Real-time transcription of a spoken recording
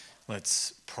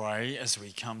Let's pray as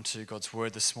we come to God's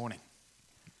word this morning.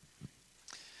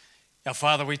 Our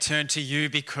Father, we turn to you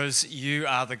because you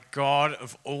are the God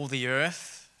of all the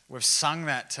earth. We've sung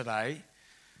that today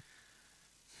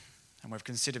and we've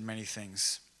considered many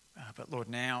things. But Lord,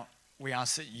 now we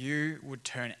ask that you would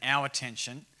turn our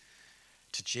attention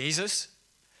to Jesus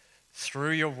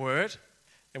through your word,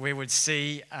 that we would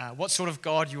see what sort of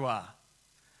God you are.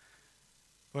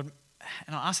 Lord,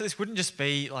 and I ask that this wouldn't just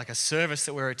be like a service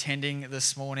that we're attending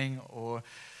this morning or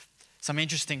some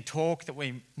interesting talk that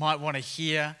we might want to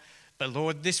hear, but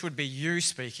Lord, this would be you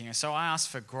speaking. And so I ask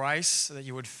for grace, that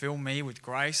you would fill me with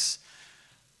grace,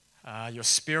 your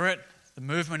spirit, the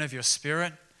movement of your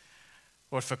spirit.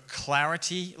 Lord, for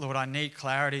clarity. Lord, I need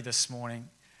clarity this morning.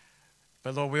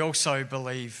 But Lord, we also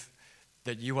believe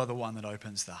that you are the one that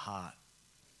opens the heart.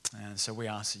 And so we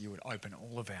ask that you would open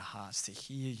all of our hearts to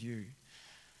hear you.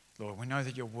 Lord, we know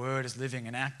that your word is living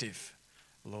and active,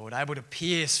 Lord, able to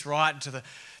pierce right into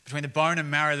between the bone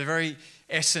and marrow, the very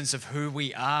essence of who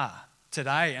we are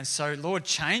today. And so, Lord,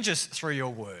 change us through your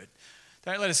word.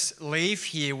 Don't let us leave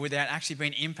here without actually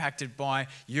being impacted by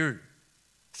you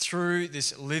through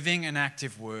this living and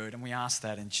active word. And we ask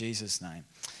that in Jesus' name.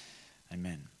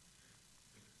 Amen.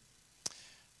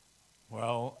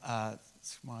 Well,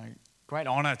 it's my great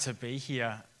honor to be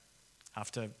here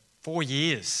after 4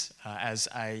 years as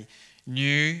a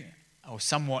new or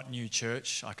somewhat new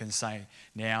church, I can say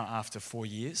now after 4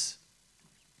 years.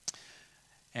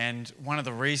 And one of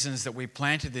the reasons that we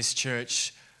planted this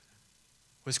church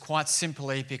was quite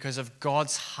simply because of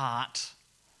God's heart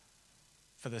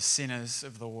for the sinners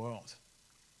of the world.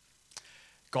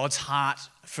 God's heart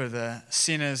for the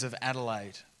sinners of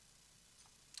Adelaide.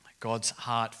 God's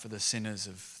heart for the sinners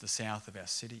of the south of our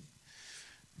city.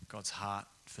 God's heart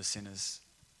for sinners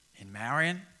in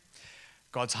Marion,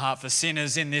 God's heart for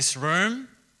sinners in this room,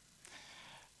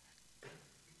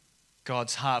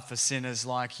 God's heart for sinners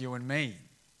like you and me.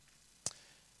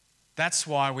 That's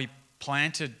why we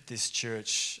planted this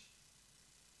church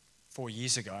 4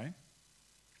 years ago,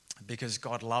 because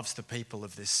God loves the people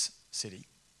of this city,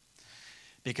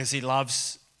 because he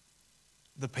loves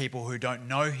the people who don't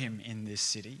know him in this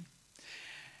city.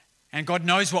 And God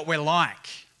knows what we're like.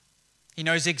 He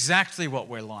knows exactly what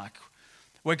we're like.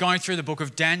 We're going through the book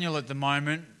of Daniel at the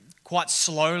moment, quite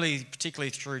slowly,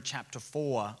 particularly through chapter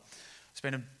 4.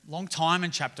 Spent a long time in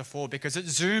chapter 4 because it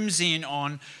zooms in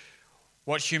on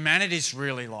what humanity's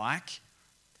really like.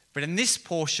 But in this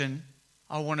portion,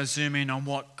 I want to zoom in on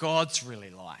what God's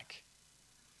really like.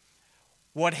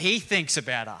 What he thinks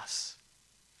about us.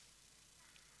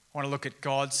 I want to look at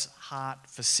God's heart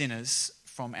for sinners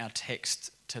from our text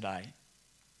today.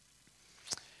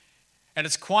 And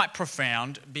it's quite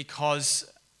profound because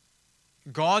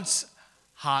God's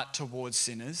heart towards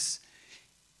sinners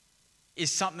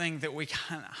is something that we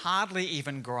can hardly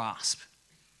even grasp.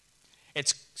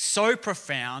 It's so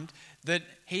profound that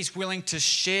he's willing to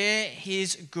share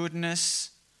his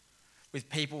goodness with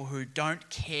people who don't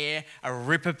care a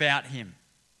rip about him.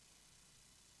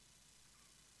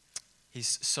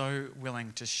 He's so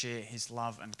willing to share his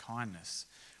love and kindness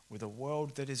with a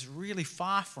world that is really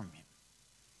far from him.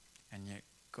 And yet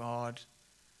God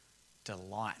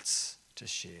delights to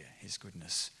share his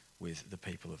goodness with the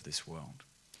people of this world.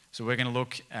 So we're going to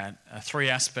look at 3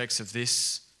 aspects of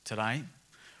this today.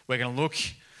 We're going to look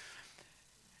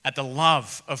at the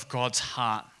love of God's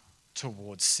heart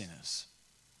towards sinners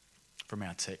from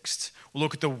our text. We'll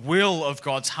look at the will of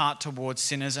God's heart towards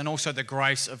sinners and also the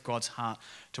grace of God's heart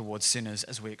towards sinners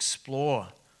as we explore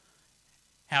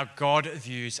how God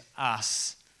views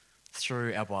us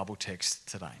through our Bible text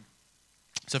today.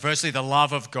 So firstly, the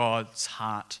love of God's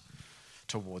heart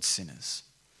towards sinners.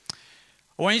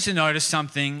 I want you to notice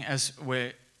something as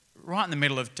we're right in the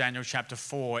middle of Daniel chapter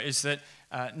 4, is that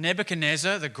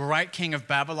Nebuchadnezzar, the great king of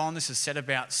Babylon, this is set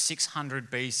about 600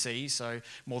 BC, so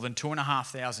more than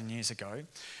 2,500 years ago.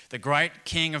 The great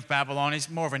king of Babylon is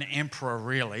more of an emperor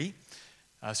really,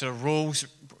 sort of rules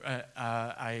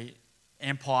a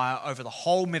empire over the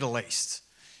whole Middle East.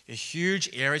 A huge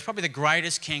area. He's probably the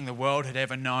greatest king the world had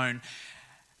ever known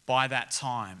by that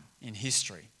time in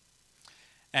history.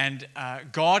 And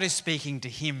God is speaking to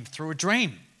him through a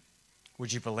dream.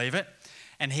 Would you believe it?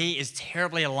 And he is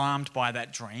terribly alarmed by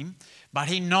that dream. But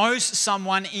he knows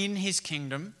someone in his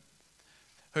kingdom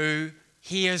who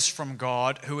hears from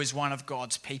God, who is one of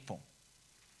God's people.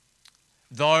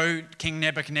 Though King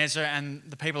Nebuchadnezzar and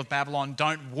the people of Babylon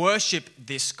don't worship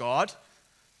this God,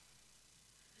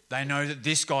 they know that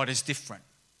this God is different.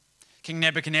 King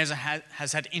Nebuchadnezzar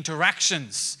has had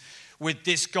interactions with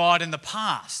this God in the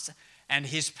past and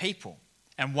his people.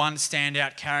 And one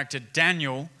standout character,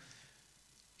 Daniel,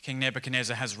 King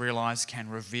Nebuchadnezzar has realized, can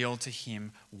reveal to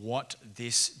him what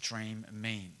this dream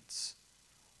means.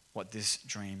 What this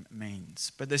dream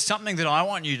means. But there's something that I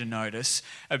want you to notice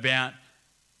about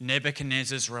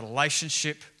Nebuchadnezzar's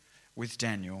relationship with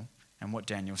Daniel and what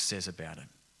Daniel says about it.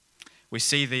 We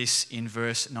see this in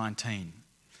verse 19.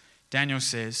 Daniel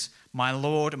says, "My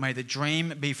Lord, may the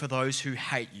dream be for those who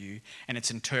hate you and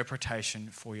its interpretation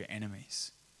for your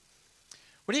enemies."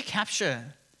 What do you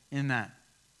capture in that?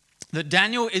 That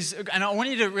Daniel is, and I want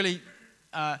you to really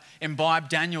imbibe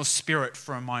Daniel's spirit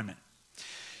for a moment.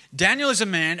 Daniel is a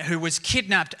man who was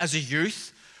kidnapped as a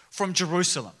youth from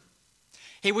Jerusalem.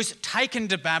 He was taken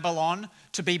to Babylon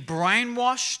to be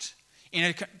brainwashed in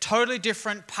a totally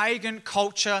different pagan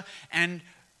culture and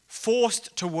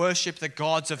forced to worship the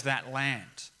gods of that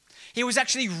land. He was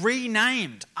actually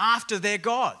renamed after their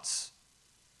gods.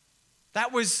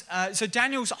 That was, so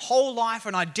Daniel's whole life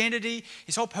and identity,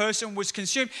 his whole person was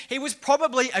consumed. He was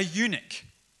probably a eunuch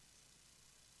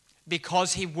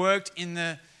because he worked in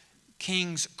the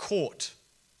king's court.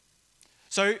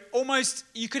 So almost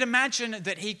you could imagine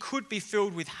that he could be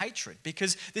filled with hatred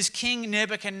because this king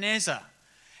Nebuchadnezzar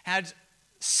had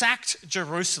sacked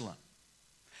Jerusalem,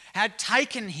 had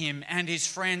taken him and his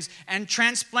friends and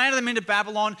transplanted them into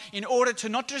Babylon in order to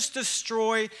not just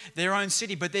destroy their own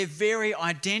city, but their very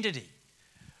identity,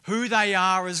 who they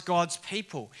are as God's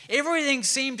people. Everything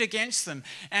seemed against them.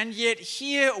 And yet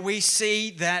here we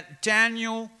see that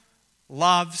Daniel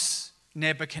loves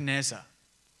Nebuchadnezzar.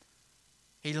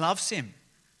 He loves him.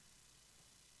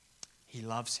 He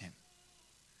loves him.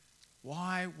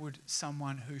 Why would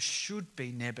someone who should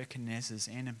be Nebuchadnezzar's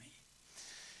enemy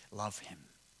love him?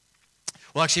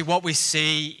 Well, actually, what we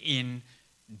see in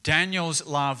Daniel's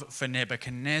love for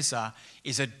Nebuchadnezzar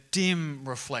is a dim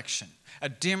reflection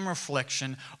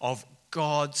of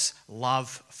God's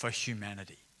love for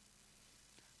humanity,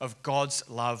 of God's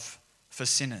love for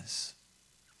sinners.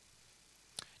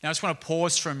 Now, I just want to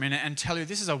pause for a minute and tell you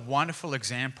this is a wonderful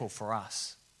example for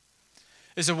us.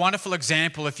 It's a wonderful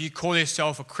example if you call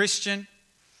yourself a Christian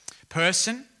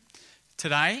person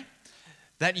today,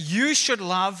 that you should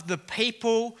love the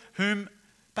people whom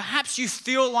perhaps you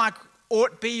feel like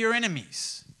ought be your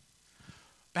enemies.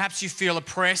 Perhaps you feel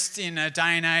oppressed in a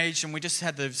day and age, and we just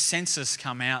had the census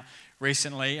come out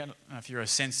recently. I don't know if you're a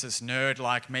census nerd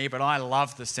like me, but I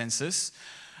love the census.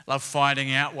 Love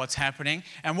finding out what's happening.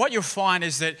 And what you'll find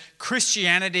is that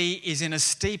Christianity is in a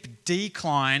steep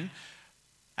decline,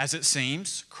 as it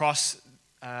seems, across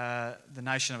the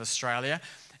nation of Australia.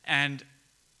 And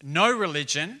no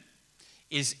religion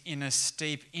is in a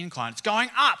steep incline. It's going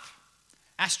up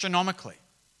astronomically.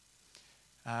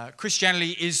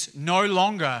 Christianity is no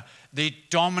longer the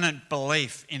dominant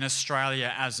belief in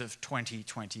Australia as of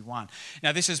 2021.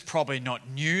 Now, this is probably not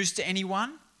news to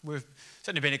anyone. We've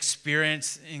certainly been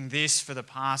experiencing this for the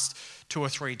past 2 or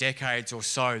 3 decades or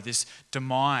so, this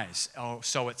demise, or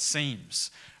so it seems,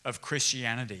 of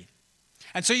Christianity.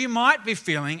 And so you might be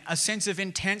feeling a sense of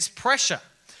intense pressure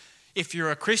if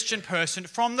you're a Christian person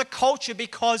from the culture,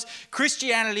 because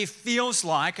Christianity feels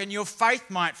like, and your faith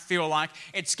might feel like,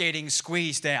 it's getting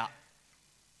squeezed out.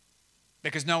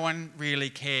 Because no one really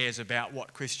cares about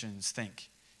what Christians think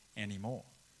anymore.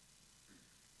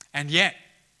 And yet,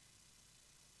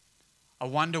 I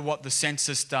wonder what the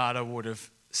census data would have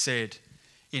said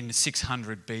in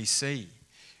 600 BC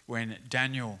when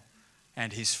Daniel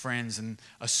and his friends and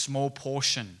a small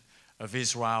portion of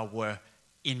Israel were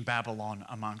in Babylon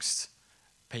amongst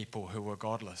people who were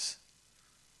godless,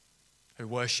 who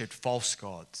worshipped false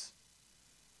gods.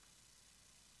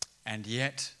 And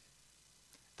yet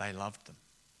they loved them.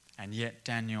 And yet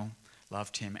Daniel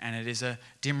loved him. And it is a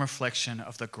dim reflection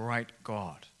of the great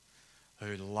God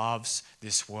who loves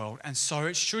this world. And so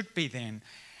it should be then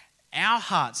our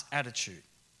heart's attitude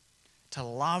to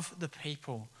love the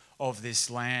people of this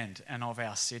land and of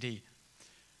our city,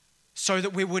 so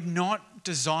that we would not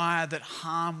desire that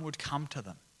harm would come to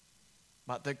them,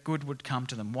 but that good would come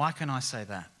to them. Why can I say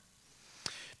that?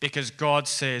 Because God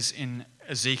says in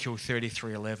Ezekiel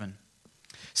 33:11,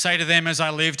 "Say to them, as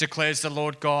I live, declares the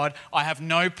Lord God, I have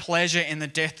no pleasure in the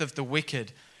death of the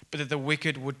wicked, but that the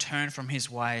wicked would turn from his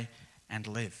way and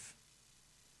live."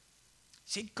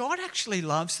 See, God actually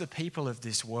loves the people of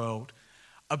this world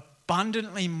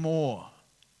abundantly more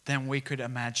than we could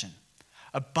imagine.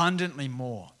 Abundantly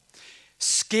more.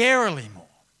 Scarily more.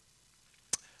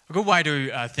 A good way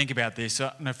to think about this, I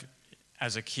don't know if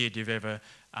as a kid you've ever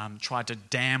tried to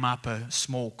dam up a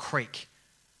small creek,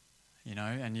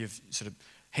 and you've sort of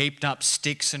heaped up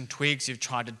sticks and twigs, you've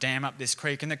tried to dam up this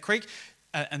creek, and the creek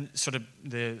and sort of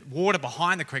the water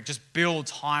behind the creek just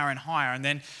builds higher and higher. And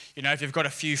then, if you've got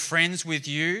a few friends with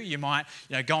you, you might,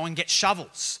 go and get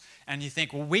shovels. And you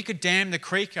think, well, we could dam the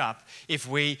creek up if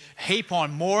we heap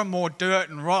on more and more dirt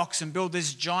and rocks and build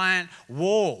this giant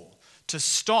wall to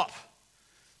stop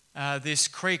this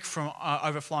creek from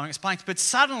overflowing its banks. But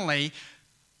suddenly,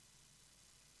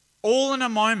 all in a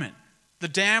moment, the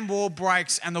dam wall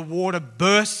breaks and the water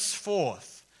bursts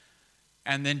forth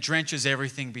and then drenches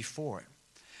everything before it.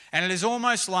 And it is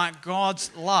almost like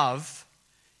God's love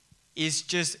is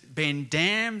just being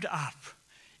dammed up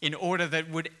in order that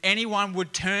anyone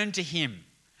would turn to him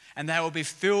and they will be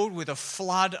filled with a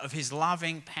flood of his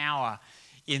loving power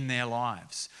in their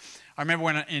lives. I remember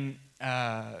when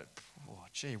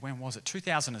when was it?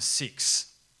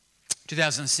 2006.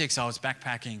 2006, I was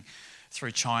backpacking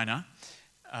through China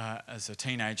as a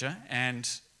teenager, and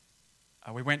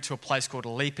we went to a place called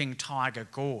Leaping Tiger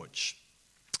Gorge.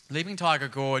 Leaping Tiger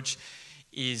Gorge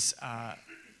is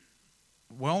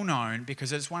well known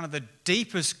because it's one of the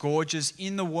deepest gorges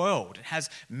in the world. It has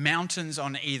mountains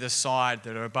on either side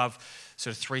that are above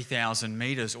sort of 3,000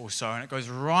 meters or so, and it goes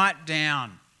right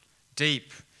down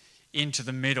deep into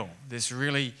the middle. This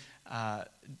really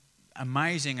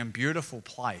amazing and beautiful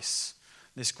place,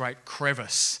 this great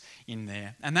crevice in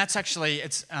there. And that's actually,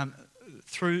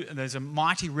 there's a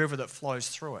mighty river that flows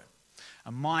through it,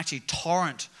 a mighty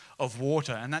torrent of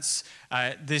water. And that's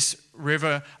this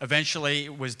river eventually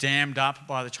was dammed up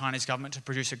by the Chinese government to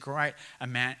produce a great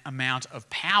amount of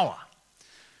power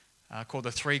called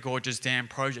the Three Gorges Dam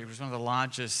Project. It was one of the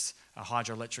largest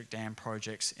hydroelectric dam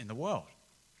projects in the world.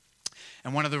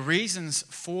 And one of the reasons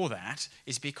for that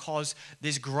is because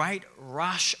this great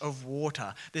rush of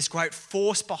water, this great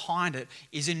force behind it,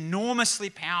 is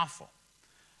enormously powerful,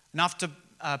 enough to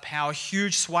power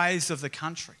huge swathes of the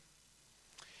country.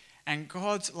 And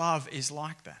God's love is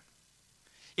like that.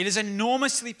 It is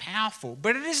enormously powerful,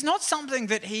 but it is not something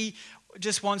that he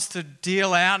just wants to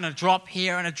deal out and a drop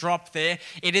here and a drop there.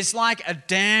 It is like a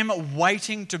dam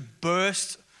waiting to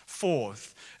burst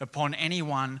forth upon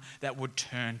anyone that would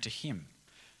turn to him.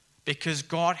 Because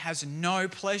God has no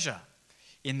pleasure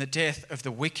in the death of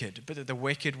the wicked, but that the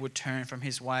wicked would turn from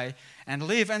his way and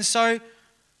live. And so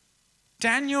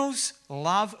Daniel's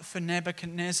love for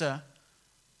Nebuchadnezzar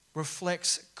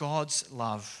reflects God's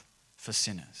love for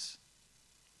sinners.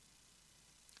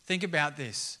 Think about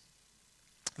this.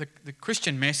 The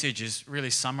Christian message is really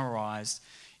summarized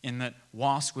in that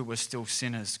whilst we were still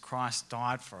sinners, Christ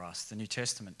died for us, the New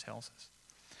Testament tells us.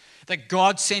 That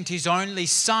God sent his only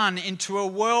Son into a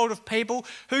world of people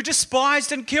who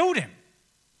despised and killed him.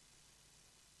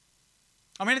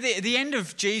 I mean, at the end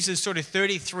of Jesus' sort of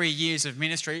 33 years of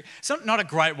ministry, it's not a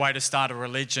great way to start a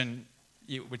religion,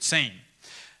 it would seem.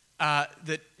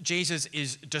 That Jesus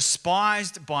is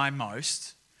despised by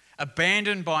most,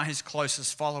 abandoned by his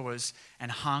closest followers,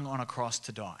 and hung on a cross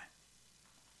to die.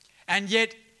 And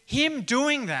yet, him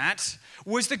doing that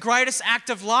was the greatest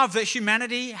act of love that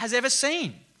humanity has ever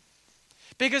seen.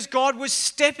 Because God was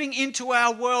stepping into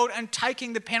our world and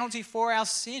taking the penalty for our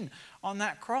sin on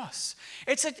that cross.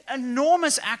 It's an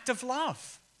enormous act of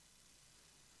love.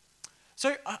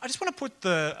 So I just want to put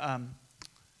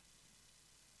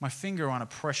my finger on a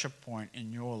pressure point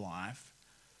in your life.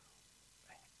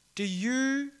 Do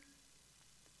you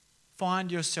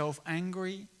find yourself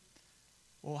angry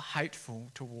or hateful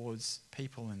towards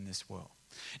people in this world?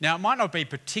 Now, it might not be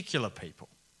particular people,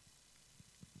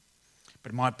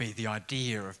 but it might be the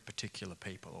idea of particular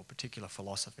people or particular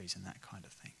philosophies and that kind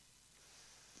of thing.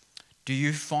 Do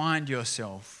you find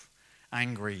yourself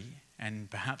angry and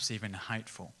perhaps even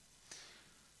hateful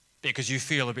because you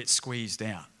feel a bit squeezed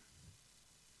out?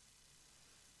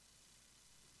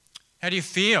 How do you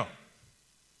feel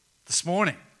this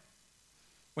morning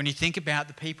when you think about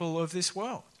the people of this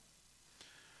world?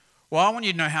 Well, I want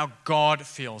you to know how God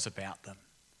feels about them.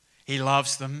 He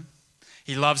loves them.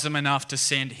 He loves them enough to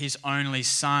send his only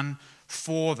Son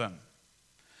for them.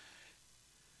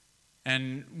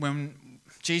 And when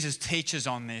Jesus teaches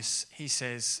on this, he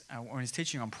says, when he's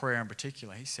teaching on prayer in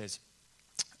particular, he says,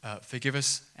 forgive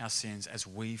us our sins as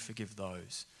we forgive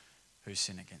those who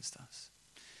sin against us.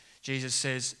 Jesus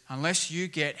says, unless you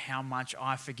get how much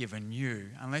I've forgiven you,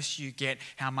 unless you get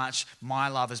how much my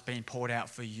love has been poured out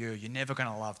for you, you're never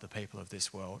going to love the people of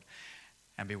this world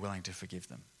and be willing to forgive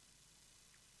them.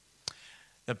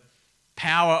 The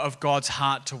power of God's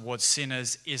heart towards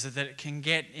sinners is that it can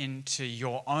get into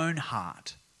your own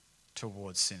heart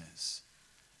towards sinners.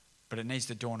 But it needs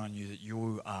to dawn on you that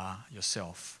you are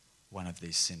yourself one of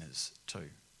these sinners too.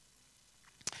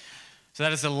 So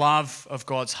that is the love of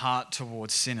God's heart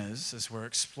towards sinners as we're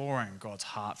exploring God's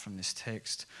heart from this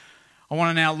text. I want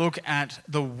to now look at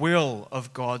the will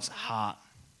of God's heart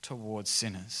towards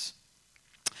sinners.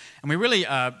 And we really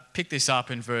pick this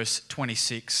up in verse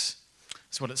 26.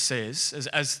 That's what it says.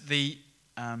 As the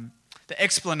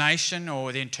explanation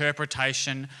or the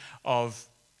interpretation of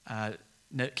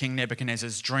King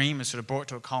Nebuchadnezzar's dream is sort of brought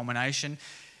to a culmination.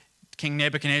 King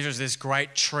Nebuchadnezzar is this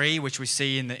great tree, which we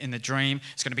see in the dream.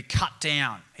 It's going to be cut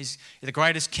down. The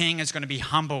greatest king is going to be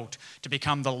humbled to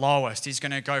become the lowest. He's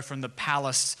going to go from the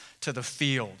palace to the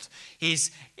field. He's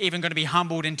even going to be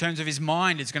humbled in terms of his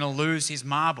mind. He's going to lose his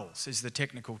marbles, is the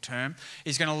technical term.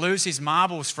 He's going to lose his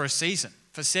marbles for a season,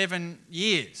 for 7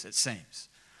 years, it seems,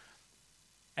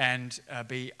 and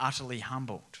be utterly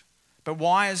humbled. But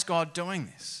why is God doing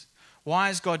this? Why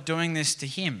is God doing this to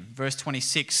him? Verse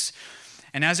 26,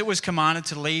 and as it was commanded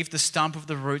to leave the stump of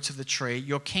the roots of the tree,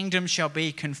 your kingdom shall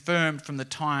be confirmed from the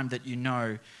time that you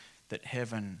know that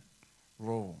heaven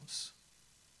rules.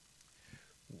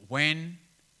 When,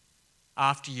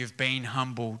 after you've been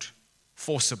humbled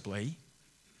forcibly,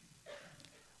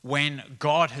 when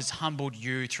God has humbled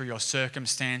you through your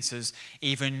circumstances,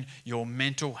 even your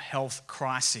mental health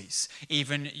crises,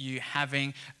 even you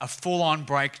having a full-on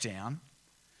breakdown,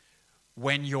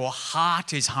 when your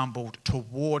heart is humbled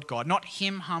toward God, not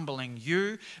him humbling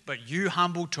you, but you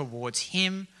humbled towards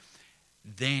him,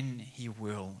 then he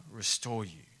will restore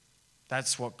you.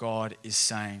 That's what God is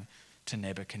saying to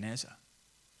Nebuchadnezzar.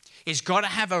 He's got to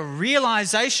have a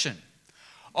realization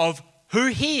of who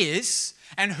he is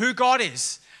and who God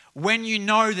is. When you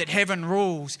know that heaven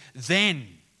rules, then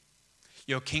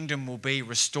your kingdom will be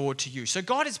restored to you. So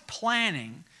God is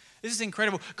planning, this is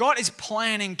incredible, God is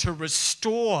planning to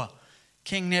restore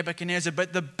King Nebuchadnezzar,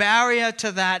 but the barrier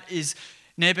to that is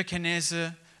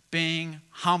Nebuchadnezzar being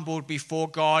humbled before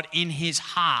God in his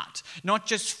heart. Not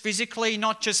just physically,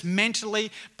 not just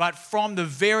mentally, but from the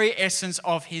very essence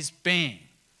of his being.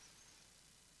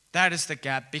 That is the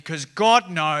gap, because God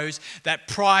knows that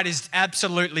pride is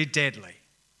absolutely deadly.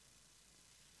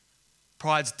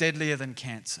 Pride's deadlier than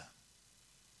cancer.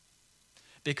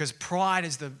 Because pride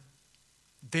is the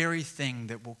very thing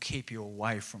that will keep you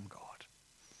away from God.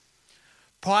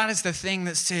 Pride is the thing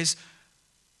that says,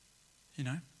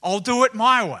 I'll do it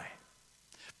my way.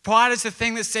 Pride is the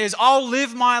thing that says, I'll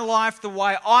live my life the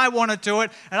way I want to do it,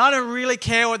 and I don't really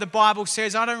care what the Bible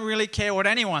says. I don't really care what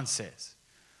anyone says.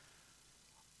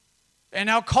 And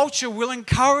our culture will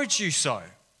encourage you so.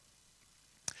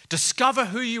 Discover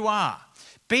who you are.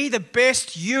 Be the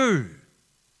best you.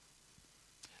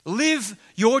 Live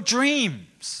your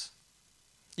dreams.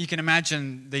 You can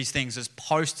imagine these things as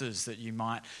posters that you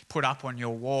might put up on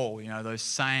your wall, those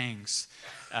sayings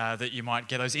that you might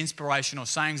get, those inspirational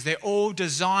sayings. They're all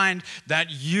designed that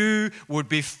you would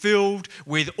be filled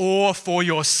with awe for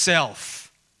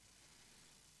yourself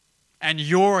and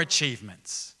your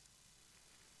achievements,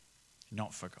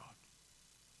 not for God.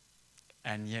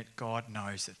 And yet God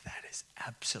knows that that is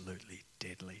absolutely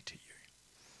deadly to you.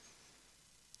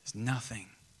 There's nothing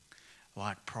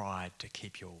like pride to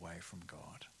keep you away from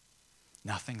God.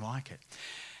 Nothing like it.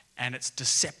 And it's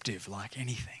deceptive like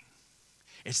anything.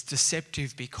 It's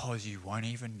deceptive because you won't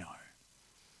even know.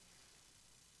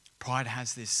 Pride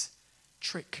has this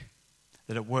trick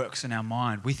that it works in our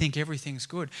mind. We think everything's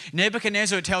good.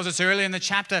 Nebuchadnezzar, it tells us earlier in the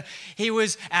chapter, he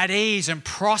was at ease and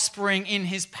prospering in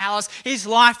his palace. His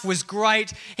life was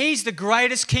great. He's the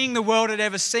greatest king the world had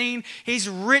ever seen. He's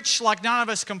rich like none of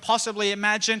us can possibly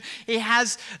imagine. He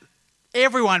has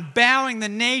everyone bowing the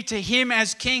knee to him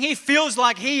as king. He feels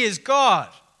like he is God.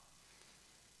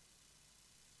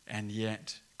 And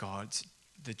yet,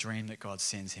 the dream that God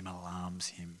sends him alarms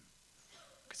him,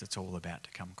 because it's all about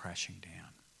to come crashing down.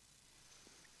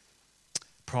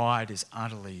 Pride is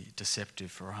utterly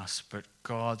deceptive for us, but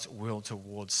God's will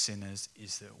towards sinners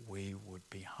is that we would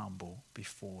be humble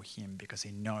before him, because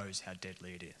he knows how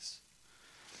deadly it is.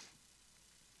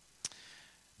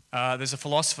 There's a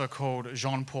philosopher called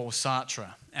Jean-Paul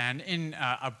Sartre, and in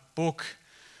a book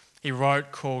he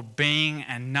wrote called Being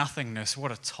and Nothingness.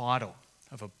 What a title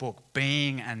of a book,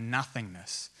 Being and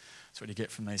Nothingness. That's what you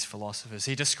get from these philosophers.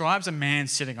 He describes a man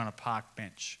sitting on a park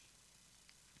bench.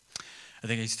 I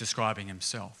think he's describing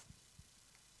himself.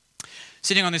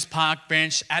 Sitting on this park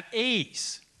bench at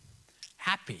ease,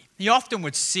 happy. He often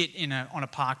would sit on a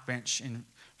park bench in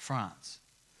France,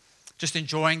 just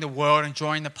enjoying the world,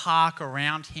 enjoying the park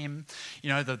around him.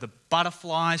 The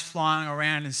butterflies flying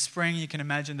around in spring, you can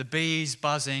imagine the bees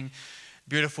buzzing,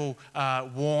 beautiful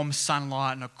warm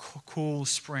sunlight and a cool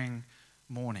spring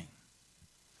morning.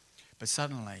 But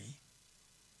suddenly,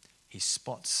 he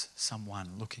spots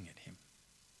someone looking at him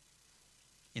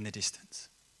in the distance.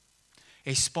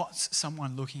 He spots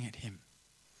someone looking at him.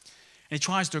 And he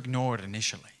tries to ignore it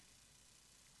initially.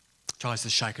 Tries to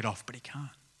shake it off, but he can't.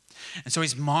 And so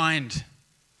his mind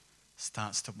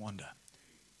starts to wonder,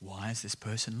 why is this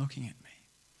person looking at me?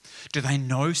 Do they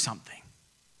know something?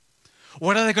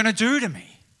 What are they going to do to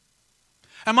me?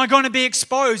 Am I going to be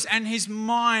exposed? And his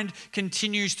mind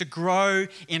continues to grow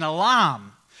in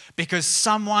alarm because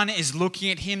someone is looking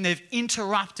at him. They've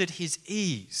interrupted his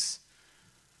ease.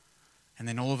 And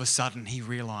then all of a sudden he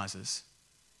realizes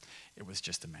it was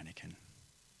just a mannequin.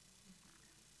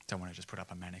 Someone had just put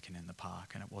up a mannequin in the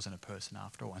park and it wasn't a person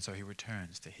after all. And so he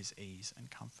returns to his ease and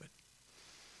comfort.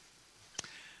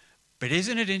 But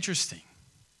isn't it interesting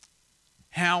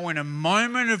how in a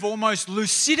moment of almost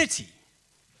lucidity,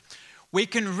 we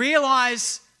can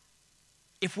realize,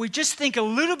 if we just think a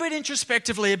little bit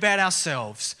introspectively about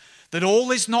ourselves, that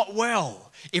all is not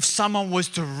well if someone was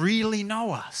to really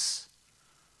know us.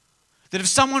 That if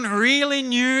someone really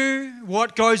knew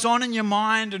what goes on in your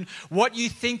mind and what you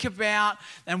think about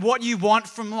and what you want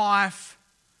from life,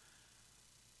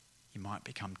 you might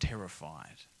become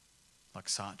terrified, like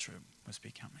Sartre was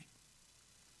becoming.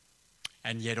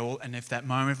 And if that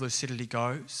moment of lucidity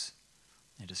goes,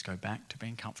 you just go back to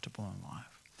being comfortable in life.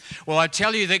 Well, I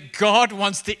tell you that God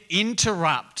wants to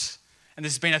interrupt, and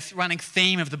this has been a running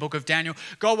theme of the book of Daniel,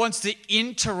 God wants to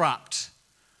interrupt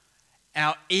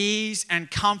our ease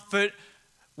and comfort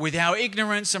with our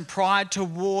ignorance and pride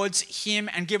towards him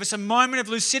and give us a moment of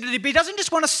lucidity. But he doesn't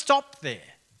just want to stop there.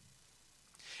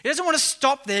 He doesn't want to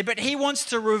stop there, but he wants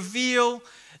to reveal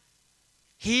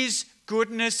his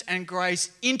goodness and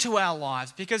grace into our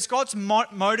lives, because God's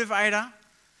motivator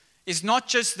is not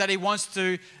just that he wants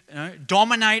to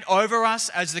dominate over us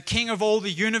as the king of all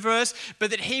the universe,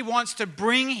 but that he wants to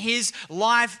bring his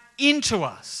life into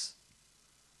us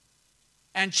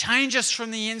and change us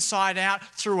from the inside out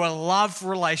through a love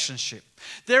relationship.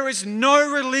 There is no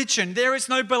religion, there is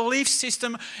no belief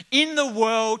system in the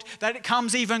world that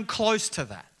comes even close to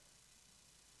that.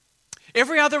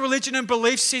 Every other religion and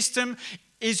belief system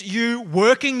is you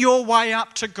working your way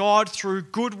up to God through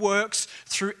good works,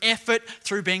 through effort,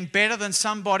 through being better than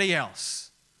somebody else.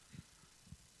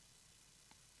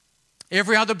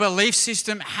 Every other belief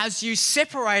system has you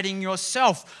separating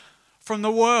yourself from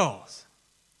the world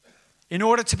in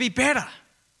order to be better,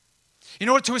 in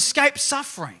order to escape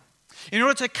suffering, in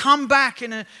order to come back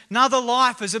in another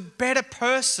life as a better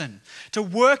person, to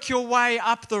work your way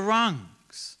up the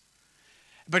rungs.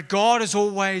 But God is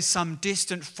always some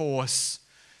distant force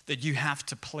that you have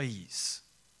to please.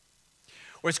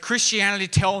 Whereas Christianity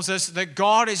tells us that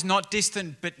God is not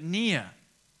distant but near.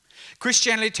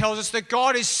 Christianity tells us that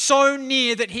God is so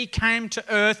near that he came to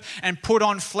earth and put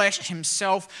on flesh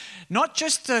himself, not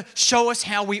just to show us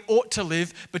how we ought to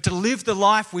live, but to live the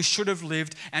life we should have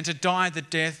lived and to die the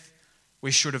death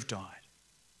we should have died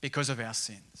because of our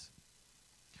sins.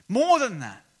 More than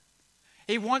that,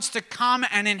 he wants to come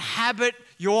and inhabit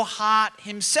your heart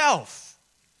himself.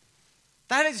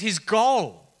 That is his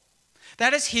goal.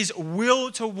 That is his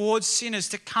will towards sinners,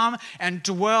 to come and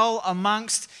dwell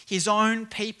amongst his own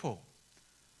people,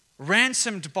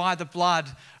 ransomed by the blood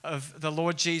of the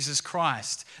Lord Jesus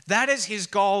Christ. That is his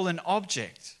goal and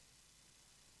object.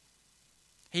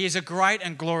 He is a great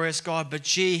and glorious God, but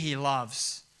gee, he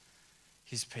loves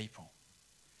his people.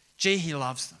 Gee, he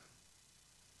loves them.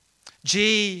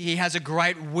 Gee, he has a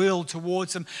great will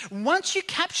towards them. Once you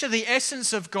capture the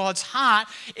essence of God's heart,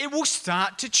 it will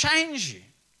start to change you.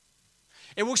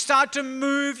 It will start to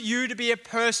move you to be a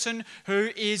person who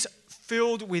is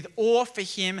filled with awe for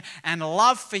him and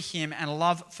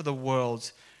love for the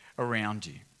world around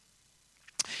you.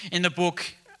 In the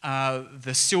book,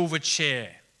 The Silver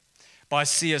Chair by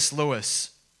C.S.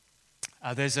 Lewis,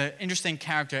 there's an interesting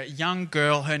character, a young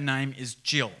girl, her name is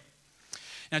Jill.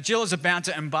 Now, Jill is about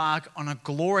to embark on a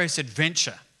glorious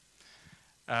adventure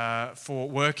for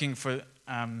working for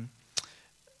one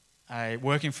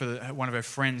of her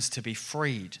friends to be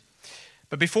freed.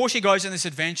 But before she goes on this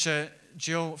adventure,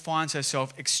 Jill finds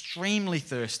herself extremely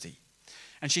thirsty.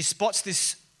 And she spots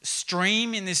this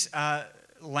stream in this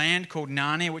land called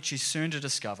Narnia, which she's soon to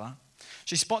discover.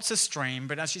 She spots a stream,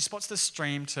 but as she spots the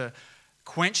stream to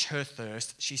quench her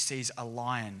thirst, she sees a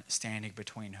lion standing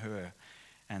between her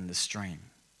and the stream.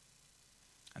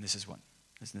 And this is what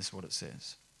it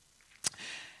says.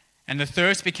 And the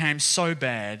thirst became so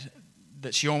bad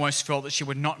that she almost felt that she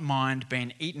would not mind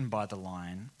being eaten by the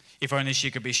lion, if only she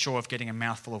could be sure of getting a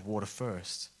mouthful of water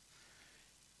first.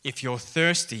 "If you're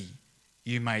thirsty,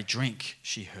 you may drink,"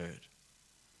 she heard.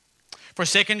 For a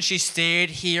second she stared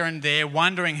here and there,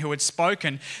 wondering who had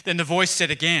spoken. Then the voice said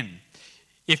again,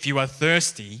 "If you are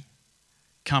thirsty,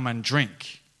 come and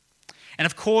drink." And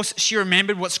of course, she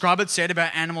remembered what Scrub had said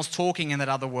about animals talking in that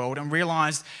other world and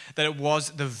realized that it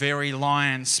was the very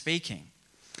lion speaking.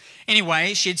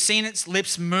 Anyway, she had seen its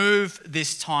lips move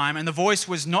this time, and the voice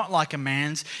was not like a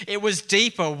man's. It was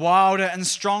deeper, wilder, and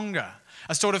stronger,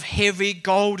 a sort of heavy,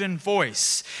 golden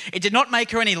voice. It did not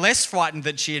make her any less frightened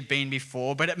than she had been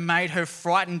before, but it made her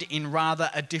frightened in rather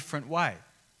a different way.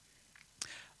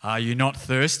 "Are you not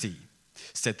thirsty?"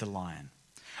 said the lion.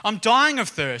 "I'm dying of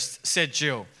thirst," said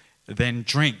Jill. "Then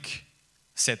drink,"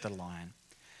 said the lion.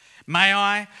 "May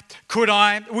I? Could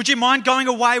I? Would you mind going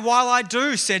away while I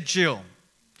do?" said Jill.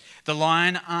 The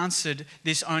lion answered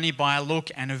this only by a look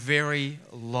and a very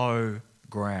low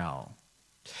growl.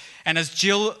 And as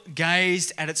Jill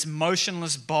gazed at its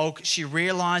motionless bulk, she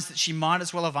realized that she might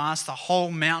as well have asked the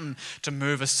whole mountain to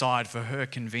move aside for her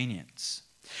convenience.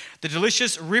 The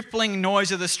delicious rippling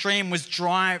noise of the stream was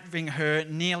driving her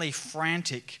nearly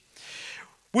frantic.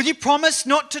 "Will you promise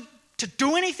not to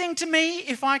do anything to me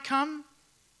if I come?"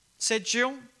 said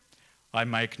Jill. "I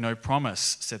make no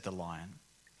promise," said the lion.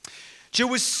 Jill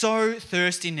was so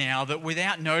thirsty now that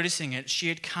without noticing it, she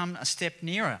had come a step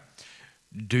nearer.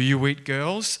 "Do you eat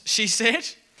girls?" she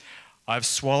said. "I've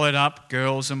swallowed up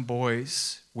girls and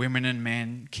boys, women and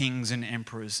men, kings and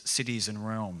emperors, cities and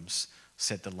realms,"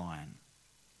 said the lion.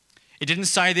 It didn't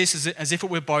say this as if it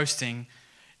were boasting,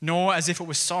 nor as if it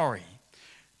were sorry,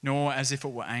 nor as if it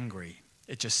were angry.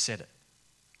 It just said it.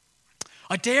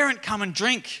 "I daren't come and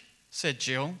drink," said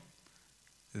Jill.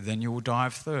 "Then you will die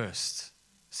of thirst,"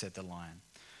 said the lion.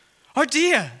 "Oh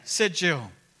dear," said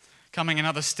Jill, coming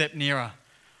another step nearer.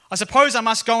 "I suppose I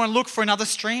must go and look for another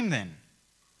stream then."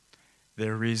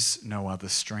 "There is no other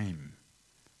stream,"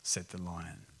 said the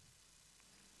lion.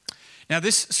 Now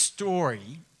this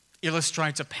story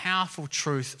illustrates a powerful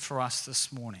truth for us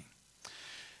this morning.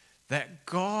 That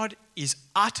God is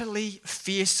utterly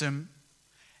fearsome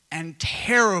and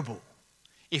terrible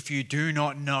if you do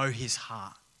not know his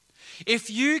heart. If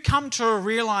you come to a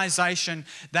realization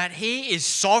that he is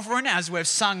sovereign, as we've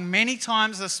sung many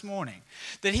times this morning,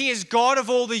 that he is God of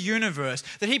all the universe,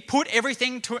 that he put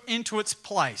everything into its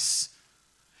place,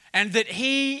 and that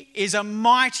he is a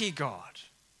mighty God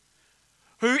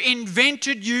who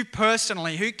invented you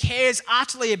personally, who cares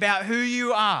utterly about who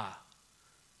you are,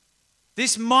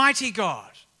 this mighty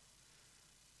God,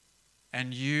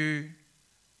 and you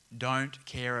don't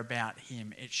care about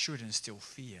him, it should instill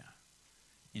fear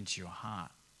into your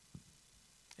heart.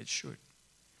 It should.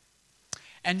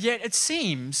 And yet it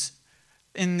seems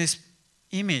in this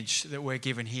image that we're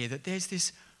given here that there's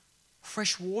this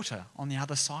fresh water on the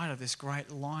other side of this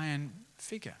great lion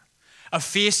figure. A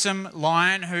fearsome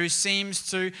lion who seems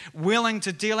to willing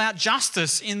to deal out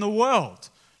justice in the world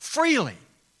freely.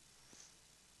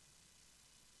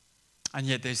 And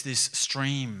yet there's this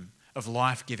stream of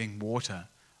life-giving water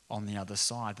on the other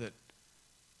side that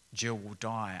Jill will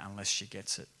die unless she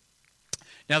gets it.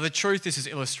 Now the truth this is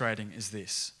illustrating is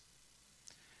this.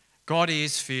 God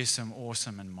is fearsome,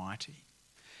 awesome and mighty.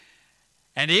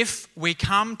 And if we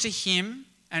come to him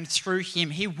and through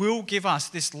him, he will give us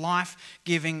this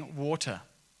life-giving water.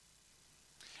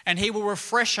 And he will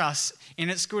refresh us in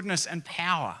its goodness and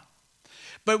power.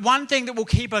 But one thing that will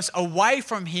keep us away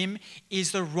from him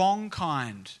is the wrong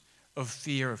kind of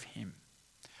fear of him.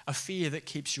 A fear that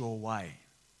keeps you away.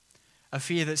 A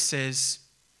fear that says,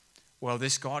 well,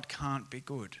 this God can't be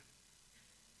good.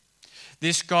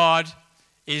 This God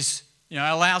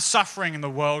allows suffering in the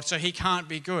world, so he can't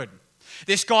be good.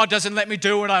 This God doesn't let me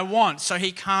do what I want, so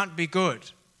he can't be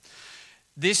good.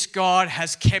 This God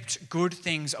has kept good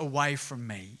things away from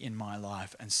me in my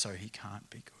life, and so he can't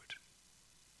be good.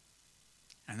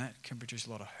 And that can produce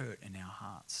a lot of hurt in our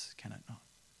hearts, can it not?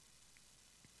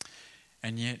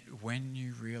 And yet, when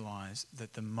you realize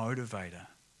that the motivator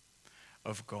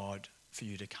of God for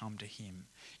you to come to him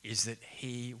is that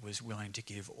he was willing to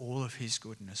give all of his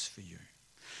goodness for you,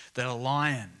 that a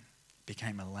lion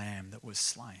became a lamb that was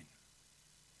slain,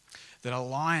 that a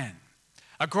lion,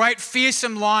 a great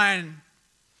fearsome lion,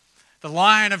 the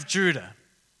Lion of Judah,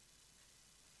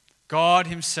 God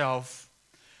himself,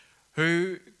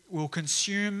 who will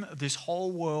consume this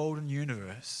whole world and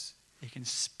universe. He can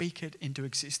speak it into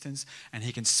existence and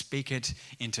he can speak it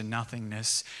into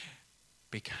nothingness,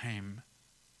 became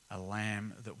a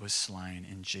lamb that was slain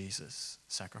in Jesus'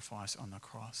 sacrifice on the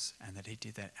cross, and that he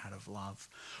did that out of love.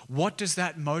 What does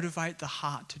that motivate the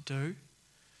heart to do?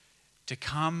 To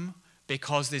come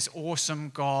because this awesome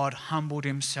God humbled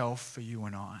himself for you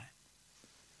and I.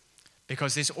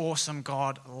 Because this awesome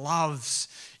God loves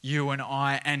you and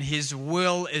I, and his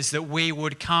will is that we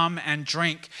would come and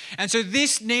drink. And so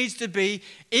this needs to be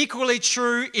equally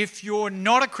true if you're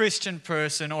not a Christian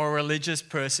person or a religious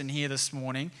person here this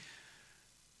morning,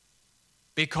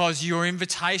 because your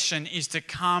invitation is to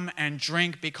come and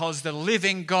drink, because the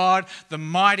living God, the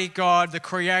mighty God, the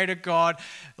creator God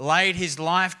laid his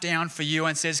life down for you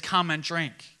and says, come and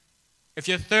drink. If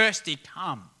you're thirsty,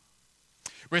 come.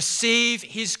 Receive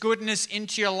his goodness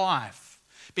into your life.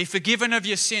 Be forgiven of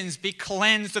your sins. Be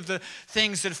cleansed of the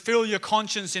things that fill your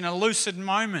conscience in a lucid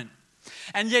moment.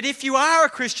 And yet if you are a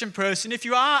Christian person, if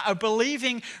you are a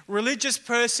believing religious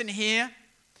person here,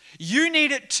 you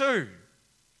need it too.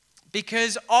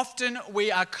 Because often we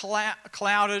are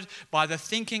clouded by the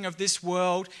thinking of this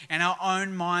world and our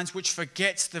own minds, which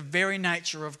forgets the very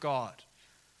nature of God.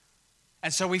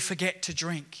 And so we forget to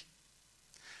drink.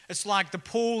 It's like the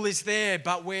pool is there,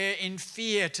 but we're in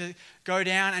fear to go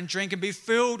down and drink and be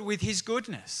filled with his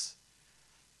goodness.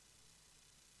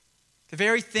 The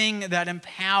very thing that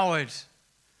empowered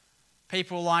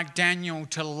people like Daniel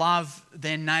to love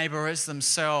their neighbor as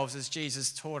themselves, as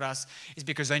Jesus taught us, is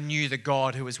because they knew the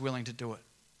God who was willing to do it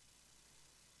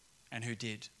and who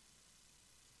did.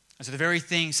 And so the very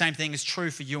same thing is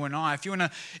true for you and I.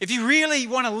 If you really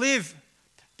want to live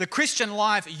the Christian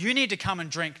life, you need to come and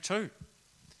drink too.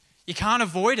 You can't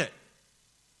avoid it.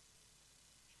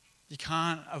 You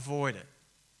can't avoid it.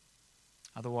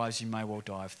 Otherwise, you may well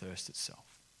die of thirst itself.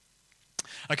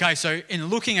 Okay, so in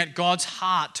looking at God's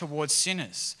heart towards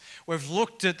sinners, we've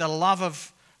looked at the love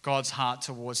of God's heart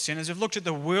towards sinners. We've looked at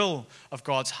the will of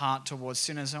God's heart towards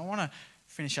sinners. And I want to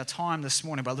finish our time this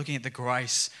morning by looking at the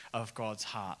grace of God's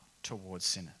heart towards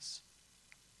sinners.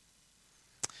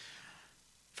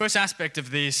 First aspect of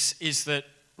this is that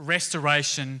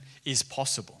restoration is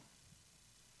possible.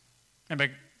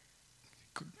 Remember,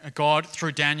 God,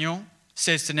 through Daniel,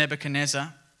 says to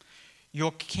Nebuchadnezzar,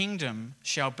 your kingdom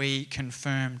shall be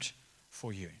confirmed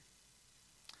for you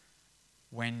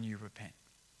when you repent,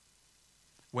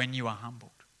 when you are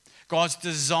humbled. God's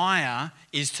desire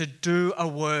is to do a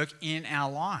work in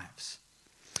our lives.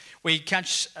 We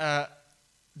catch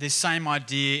this same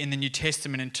idea in the New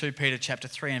Testament in 2 Peter chapter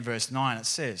 3 and verse 9. It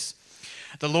says,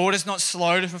 the Lord is not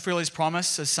slow to fulfill his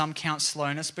promise, as some count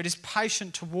slowness, but is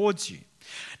patient towards you,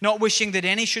 not wishing that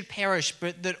any should perish,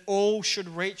 but that all should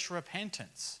reach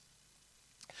repentance.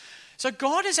 So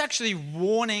God is actually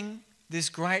warning this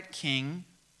great king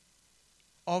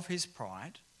of his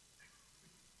pride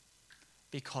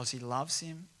because he loves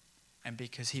him and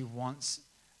because he wants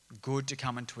good to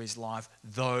come into his life,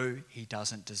 though he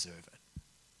doesn't deserve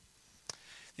it.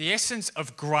 The essence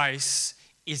of grace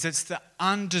is it's the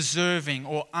undeserving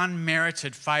or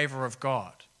unmerited favour of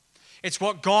God. It's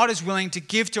what God is willing to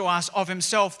give to us of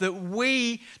himself that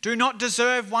we do not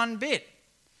deserve one bit.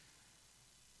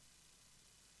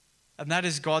 And that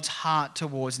is God's heart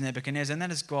towards Nebuchadnezzar, and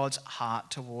that is God's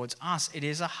heart towards us. It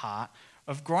is a heart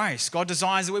of grace. God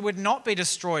desires that we would not be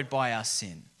destroyed by our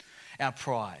sin, our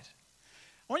pride.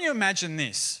 I want you to imagine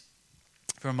this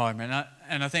for a moment.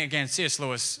 And I think, again, C.S.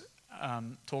 Lewis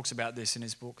talks about this in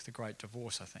his book, The Great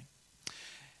Divorce, I think.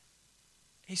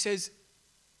 He says,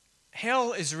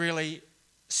 hell is really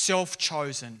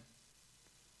self-chosen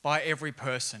by every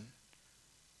person,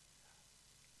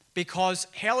 because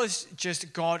hell is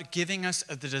just God giving us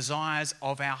the desires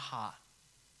of our heart.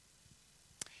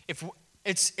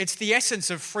 It's the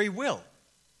essence of free will.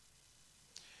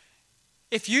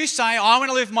 If you say, I want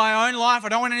to live my own life, I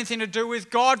don't want anything to do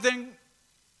with God, then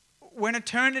when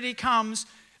eternity comes,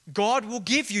 God will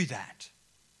give you that.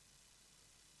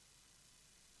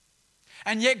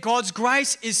 And yet God's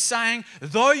grace is saying,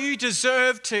 though you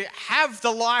deserve to have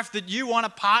the life that you want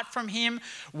apart from him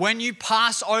when you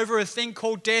pass over a thing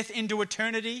called death into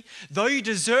eternity, though you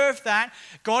deserve that,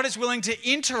 God is willing to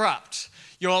interrupt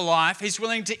your life. He's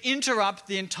willing to interrupt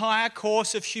the entire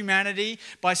course of humanity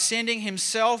by sending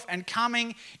himself and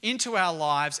coming into our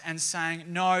lives and saying,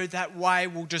 no, that way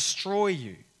will destroy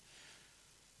you.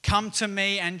 Come to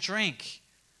me and drink.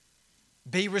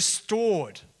 Be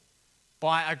restored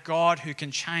by a God who can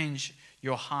change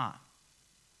your heart.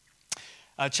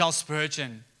 Charles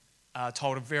Spurgeon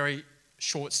told a very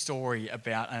short story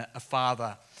about a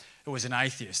father who was an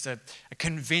atheist, a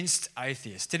convinced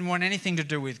atheist, didn't want anything to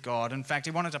do with God. In fact,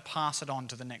 he wanted to pass it on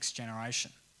to the next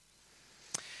generation.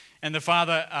 And the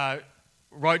father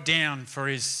wrote down for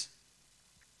his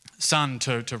son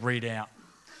to read out.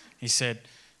 He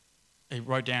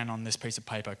wrote down on this piece of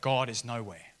paper, God is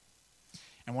nowhere,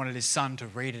 and wanted his son to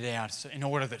read it out in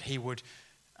order that he would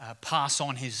pass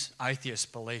on his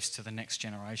atheist beliefs to the next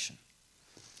generation.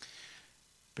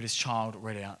 But his child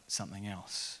read out something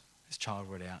else. His child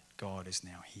read out, God is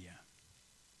now here.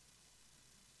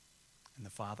 And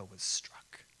the father was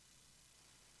struck.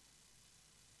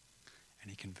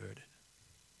 And he converted.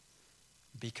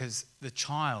 Because the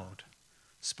child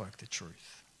spoke the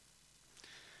truth.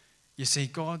 You see,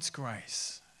 God's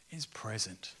grace is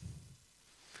present.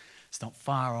 It's not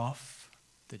far off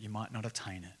that you might not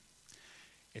attain it.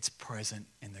 It's present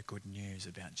in the good news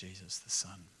about Jesus the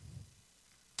Son.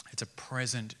 It's a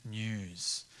present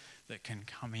news that can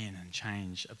come in and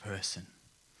change a person.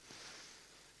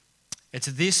 It's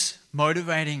this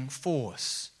motivating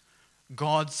force,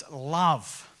 God's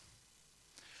love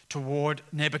toward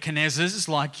Nebuchadnezzars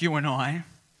like you and I,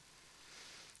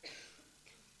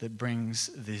 that brings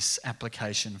this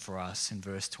application for us in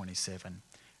verse 27.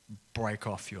 Break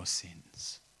off your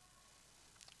sins.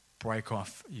 Break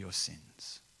off your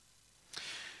sins.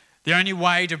 The only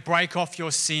way to break off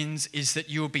your sins is that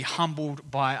you will be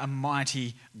humbled by a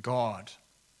mighty God.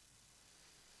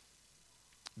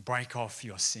 Break off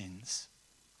your sins.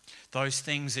 Those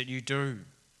things that you do,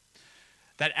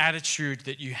 that attitude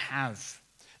that you have,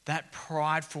 that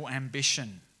prideful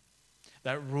ambition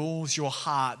that rules your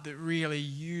heart, that really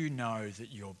you know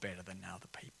that you're better than other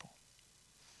people.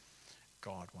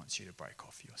 God wants you to break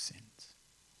off your sins.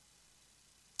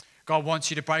 God wants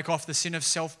you to break off the sin of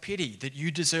self-pity, that you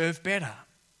deserve better.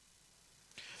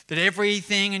 That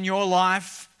everything in your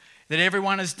life that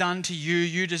everyone has done to you,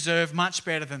 you deserve much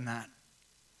better than that.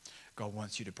 God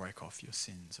wants you to break off your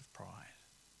sins of pride.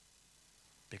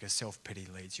 Because self-pity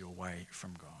leads you away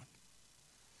from God.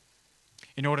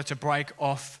 In order to break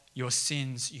off your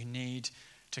sins, you need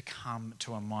to come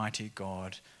to a mighty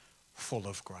God full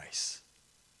of grace.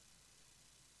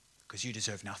 Because you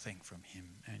deserve nothing from him,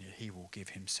 and yet he will give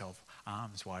himself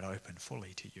arms wide open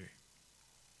fully to you.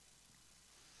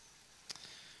 I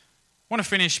want to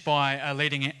finish by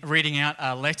reading out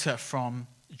a letter from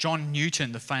John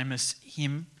Newton, the famous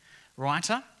hymn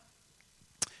writer.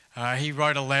 He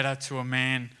wrote a letter to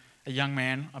a young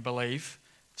man, I believe,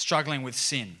 struggling with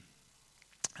sin.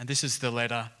 And this is the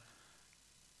letter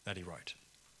that he wrote.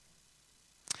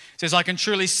 It says, I can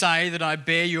truly say that I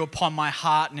bear you upon my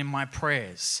heart and in my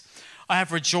prayers. I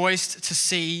have rejoiced to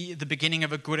see the beginning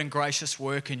of a good and gracious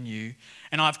work in you,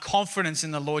 and I have confidence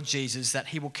in the Lord Jesus that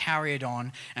he will carry it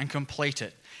on and complete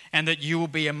it, and that you will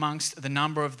be amongst the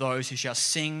number of those who shall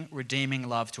sing redeeming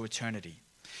love to eternity.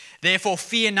 Therefore,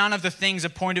 fear none of the things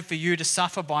appointed for you to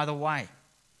suffer by the way,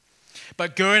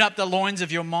 but gird up the loins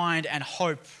of your mind and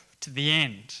hope to the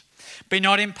end. Be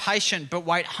not impatient, but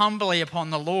wait humbly upon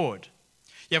the Lord.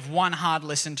 You have one hard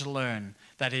lesson to learn,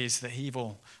 that is the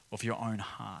evil of your own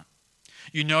heart.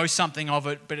 You know something of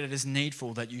it, but it is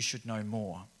needful that you should know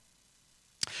more.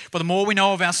 For the more we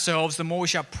know of ourselves, the more we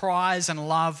shall prize and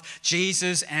love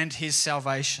Jesus and his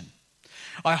salvation.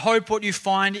 I hope what you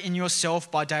find in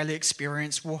yourself by daily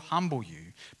experience will humble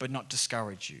you, but not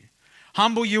discourage you.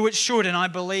 Humble you it should, and I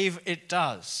believe it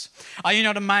does. Are you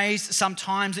not amazed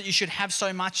sometimes that you should have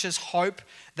so much as hope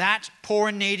that, poor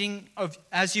and needing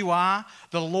as you are,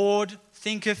 the Lord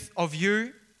thinketh of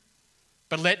you?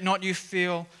 But let not you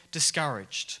feel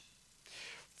discouraged.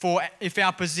 For if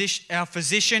our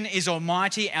physician is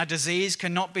almighty, our disease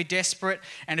cannot be desperate,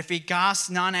 and if he casts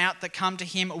none out that come to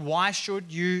him, why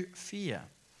should you fear?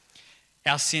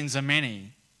 Our sins are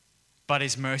many, but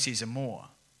his mercies are more.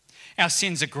 Our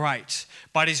sins are great,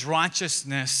 but his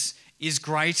righteousness is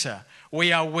greater.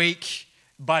 We are weak,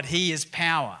 but he is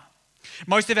power.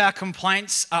 Most of our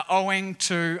complaints are owing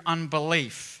to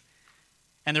unbelief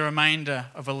and the remainder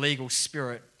of a legal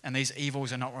spirit, and these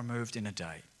evils are not removed in a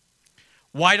day.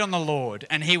 Wait on the Lord,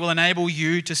 and he will enable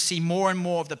you to see more and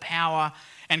more of the power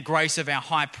and grace of our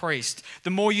high priest. The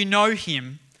more you know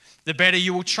him, the better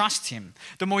you will trust him.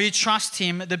 The more you trust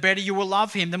him, the better you will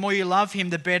love him. The more you love him,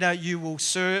 the better you will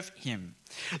serve him.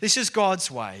 This is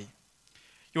God's way.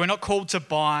 You are not called to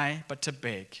buy, but to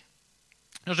beg.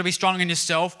 Not to be strong in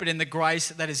yourself, but in the grace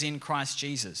that is in Christ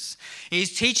Jesus. He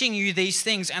is teaching you these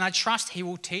things, and I trust he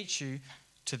will teach you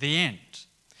to the end.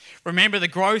 Remember, the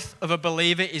growth of a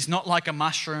believer is not like a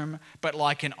mushroom, but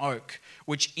like an oak,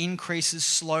 which increases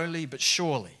slowly but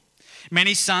surely.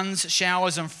 Many suns,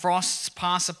 showers, and frosts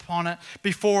pass upon it.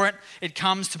 Before it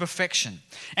comes to perfection.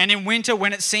 And in winter,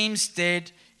 when it seems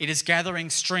dead, it is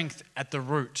gathering strength at the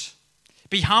root.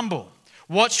 Be humble,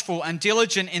 watchful, and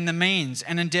diligent in the means,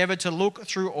 and endeavour to look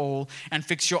through all and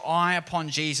fix your eye upon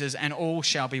Jesus, and all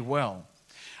shall be well.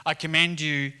 I commend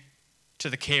you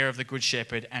to the care of the Good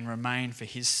Shepherd, and remain for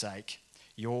his sake.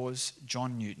 Yours,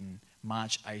 John Newton,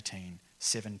 March 18,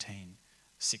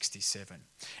 1767.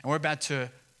 And we're about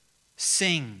to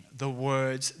sing the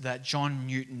words that John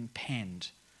Newton penned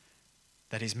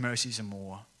that his mercies are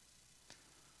more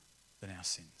than our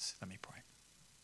sins. Let me pray.